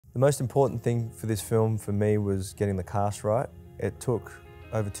The most important thing for this film for me was getting the cast right. It took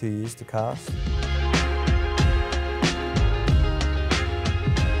over 2 years to cast.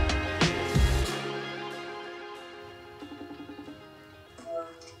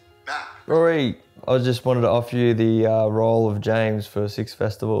 Rory, I just wanted to offer you the role of James for 6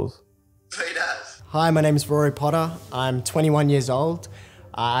 festivals. He does. Hi, my name is Rory Potter. I'm 21 years old.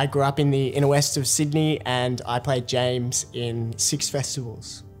 I grew up in the inner west of Sydney and I played James in 6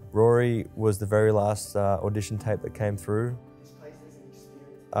 festivals. Rory was the very last audition tape that came through.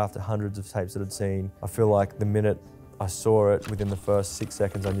 After hundreds of tapes that I'd seen, I feel like the minute I saw it, within the first 6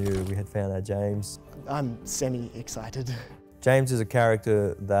 seconds I knew we had found our James. I'm semi-excited. James is a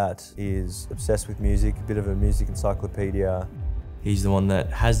character that is obsessed with music, a bit of a music encyclopedia. He's the one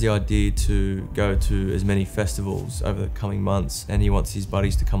that has the idea to go to as many festivals over the coming months, and he wants his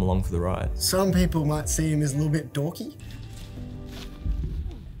buddies to come along for the ride. Some people might see him as a little bit dorky.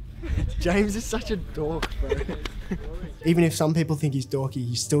 James is such a dork, bro. Even if some people think he's dorky,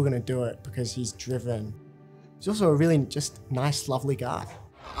 he's still gonna do it because he's driven. He's also a really just nice, lovely guy.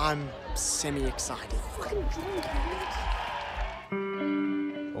 I'm semi-excited.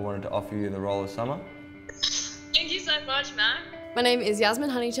 I wanted to offer you the role of Summer. Thank you so much, Mac. My name is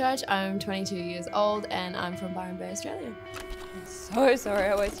Yasmin Honeychurch. I'm 22 years old and I'm from Byron Bay, Australia. I'm so sorry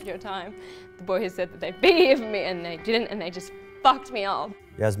I wasted your time. The boys said that they'd be here for me and they didn't, and they just fucked me up.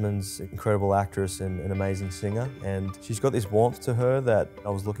 Yasmin's an incredible actress and an amazing singer, and she's got this warmth to her that I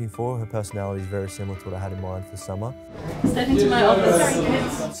was looking for. Her personality is very similar to what I had in mind for Summer. Step into my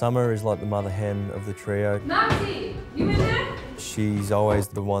office. Summer is like the mother hen of the trio. Maxie, you in there? She's always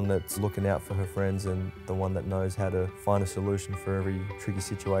the one that's looking out for her friends and the one that knows how to find a solution for every tricky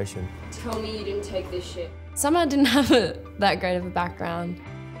situation. Tell me you didn't take this shit. Summer didn't have that great of a background.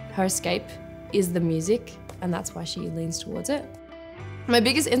 Her escape is the music, and that's why she leans towards it. My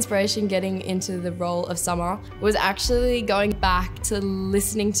biggest inspiration getting into the role of Summer was actually going back to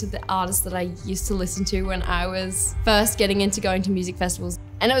listening to the artists that I used to listen to when I was first getting into going to music festivals.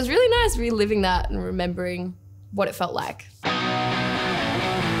 And it was really nice reliving that and remembering what it felt like.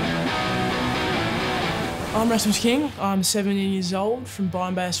 I'm Rasmus King. I'm 17 years old from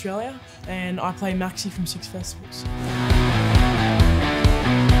Byron Bay, Australia, and I play Maxie from 6 festivals.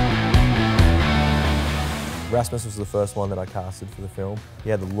 Rasmus was the first one that I casted for the film. He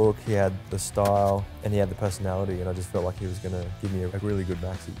had the look, he had the style, and he had the personality, and I just felt like he was going to give me a really good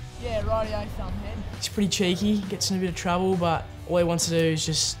Maxie. Yeah, rightio, thumbhead. He's pretty cheeky, gets in a bit of trouble, but all he wants to do is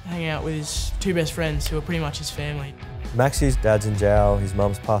just hang out with his 2 best friends, who are pretty much his family. Maxie's dad's in jail, his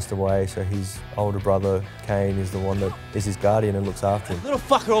mum's passed away, so his older brother, Kane, is the one that is his guardian and looks after him. Little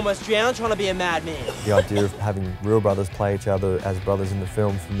fucker almost drowned trying to be a madman. The idea of having real brothers play each other as brothers in the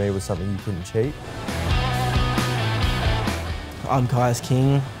film, for me, was something you couldn't cheat. I'm Kai's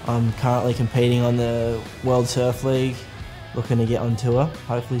King. I'm currently competing on the World Surf League, looking to get on tour,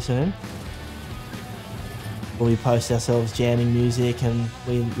 hopefully soon. We post ourselves jamming music and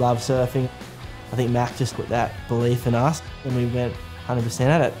we love surfing. I think Mac just put that belief in us and we went 100%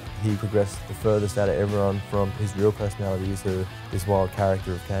 at it. He progressed the furthest out of everyone from his real personality to this wild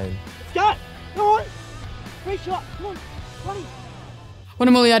character of Kane. Go! Go on! 3 shots, come on, 20!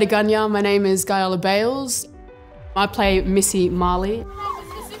 Wanamuli Adeganya, my name is Gaiola Bales. I play Missy Marley.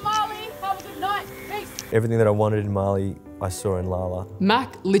 Missy Marley, have a good night. Peace. Everything that I wanted in Marley, I saw in Lala.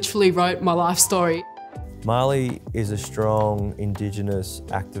 Mac literally wrote my life story. Marley is a strong Indigenous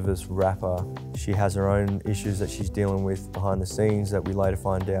activist rapper. She has her own issues that she's dealing with behind the scenes that we later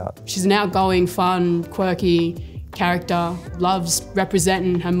find out. She's an outgoing, fun, quirky character, loves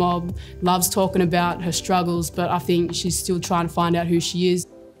representing her mob, loves talking about her struggles, but I think she's still trying to find out who she is.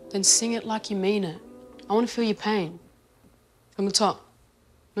 Then sing it like you mean it. I want to feel your pain. From the top.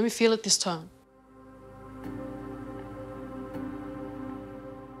 Let me feel it this time.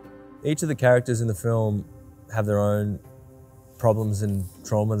 Each of the characters in the film have their own problems and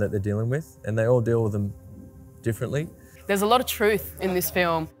trauma that they're dealing with, and they all deal with them differently. There's a lot of truth in this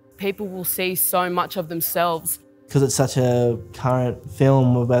film. People will see so much of themselves. Because it's such a current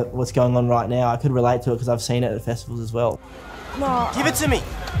film about what's going on right now, I could relate to it because I've seen it at festivals as well. No. Give it to me!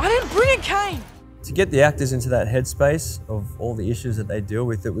 I didn't bring it, Kane! To get the actors into that headspace of all the issues that they deal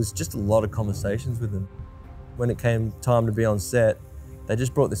with, it was just a lot of conversations with them. When it came time to be on set, they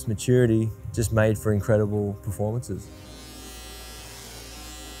just brought this maturity, just made for incredible performances.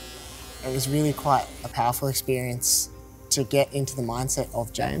 It was really quite a powerful experience to get into the mindset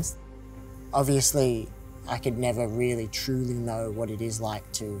of James. Obviously, I could never really truly know what it is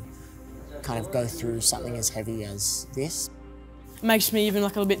like to kind of go through something as heavy as this. It makes me even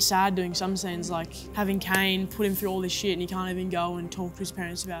like a little bit sad doing some scenes, like having Kane put him through all this shit and he can't even go and talk to his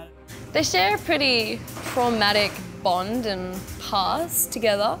parents about it. They share a pretty traumatic bond and past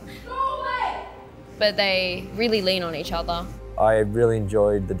together, but they really lean on each other. I really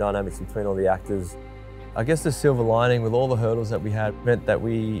enjoyed the dynamics between all the actors. I guess the silver lining with all the hurdles that we had meant that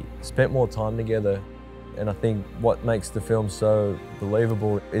we spent more time together. And I think what makes the film so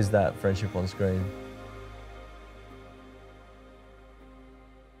believable is that friendship on screen.